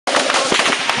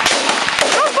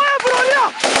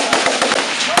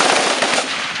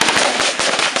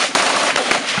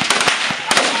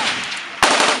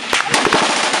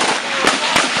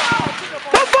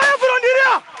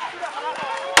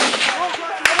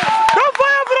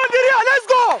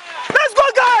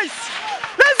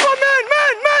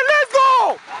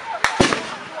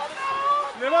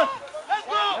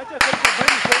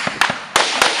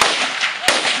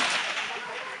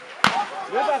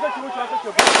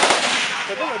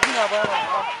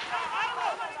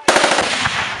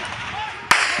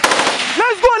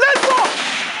Let's go, let's go!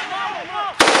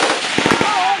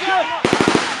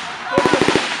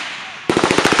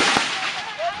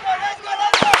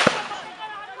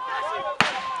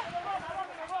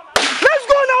 Let's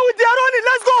go now with the running,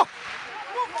 let's go!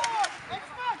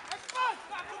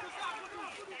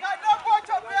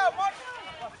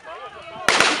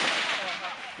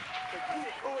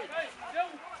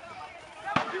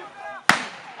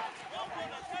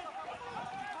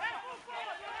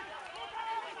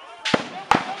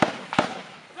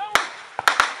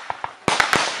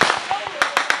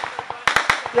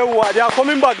 Yeah, they are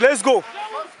coming back, let's go.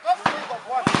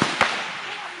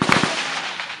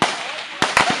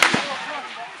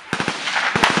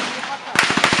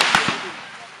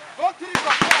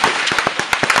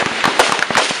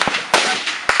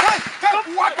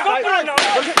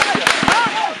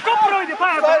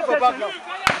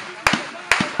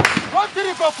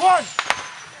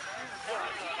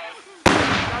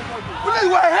 Please,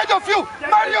 we're ahead of you!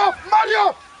 Mario!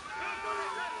 Mario!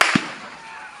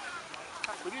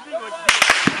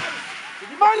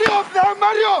 Mario! Now,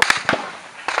 Mario!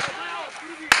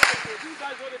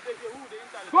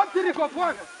 Go to the cup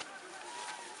one!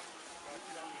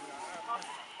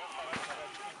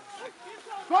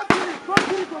 Go to the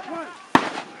cup one!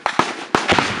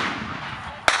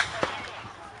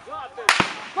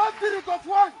 Go to the cup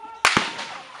one!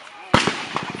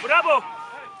 Bravo!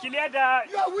 Clear the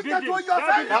you are with building. that one, you are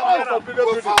fine.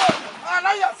 Move forward!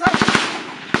 Allow yourself!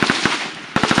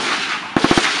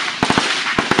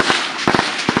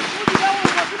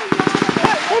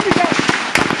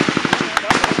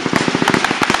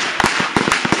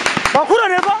 Bakura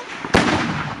never.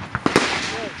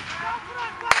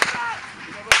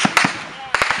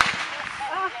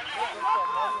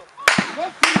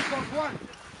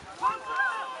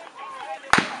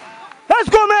 Let's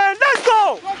go, man. Let's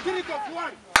go.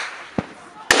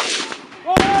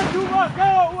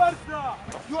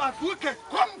 You are wicked.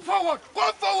 Come forward.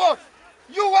 Come forward.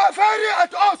 You are firing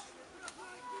at us.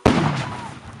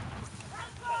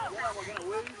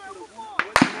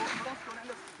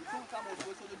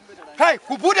 Hey,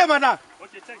 who put them on?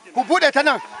 Who put it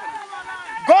on?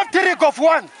 Go trick of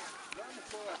one.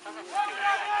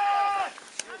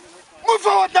 Move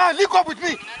forward now. Link up with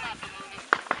me.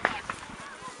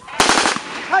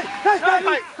 Hey.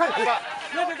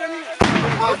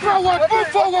 Move forward. Move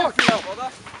forward.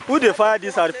 Who they fire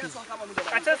this RP?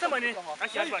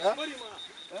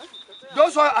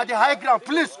 Those who are at the high ground,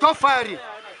 please stop firing.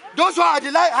 Those who are at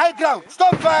the high ground,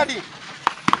 stop firing.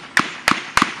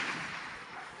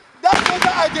 That's those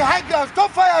are at the high ground,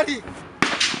 stop firing.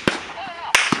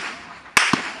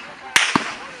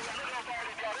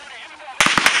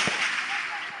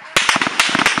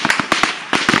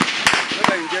 Let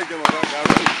me engage them around.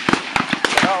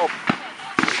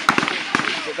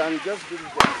 They can just do it.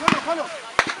 Follow.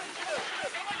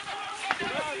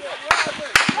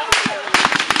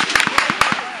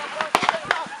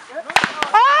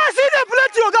 See the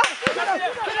bullet, Yoga.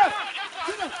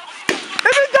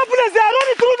 Even that place, they are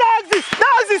running through the axis.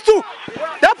 That axis too.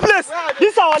 That place,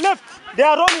 this is our left. They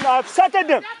are running. I have started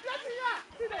them.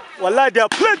 Wallahi, they are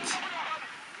plenty. See,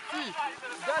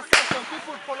 that's why some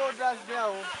people follow us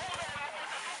there.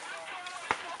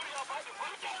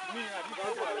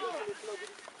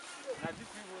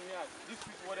 These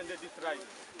people wouldn't get this right.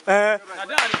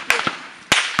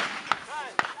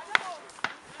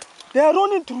 They are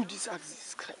running through this axis.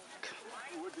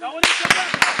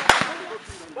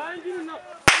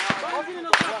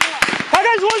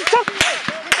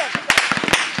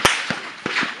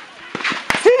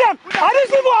 See them? Are these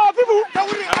people our people?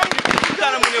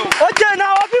 Okay,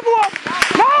 now our people.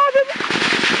 Now our people.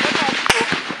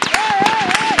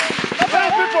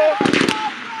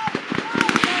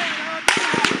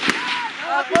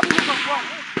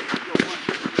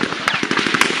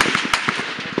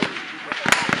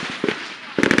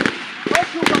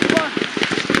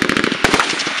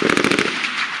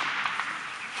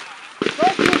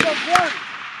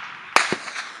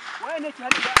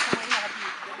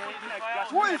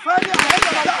 Who is fighting?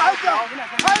 High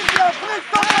ground, please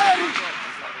stop firing.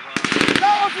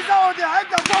 That officer on the high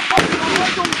ground, stop fighting.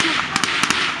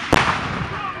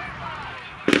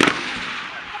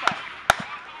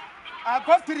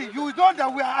 Got 3. You know that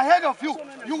we are ahead of you.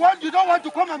 You don't want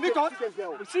to come and meet us?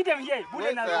 We see them here.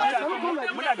 Wait.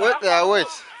 What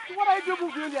are you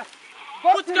doing here?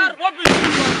 Put car, what will you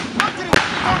do?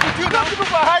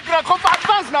 People are high ground. Come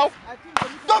advance now.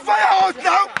 Don't fire us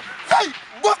now. Hey,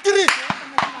 go 3.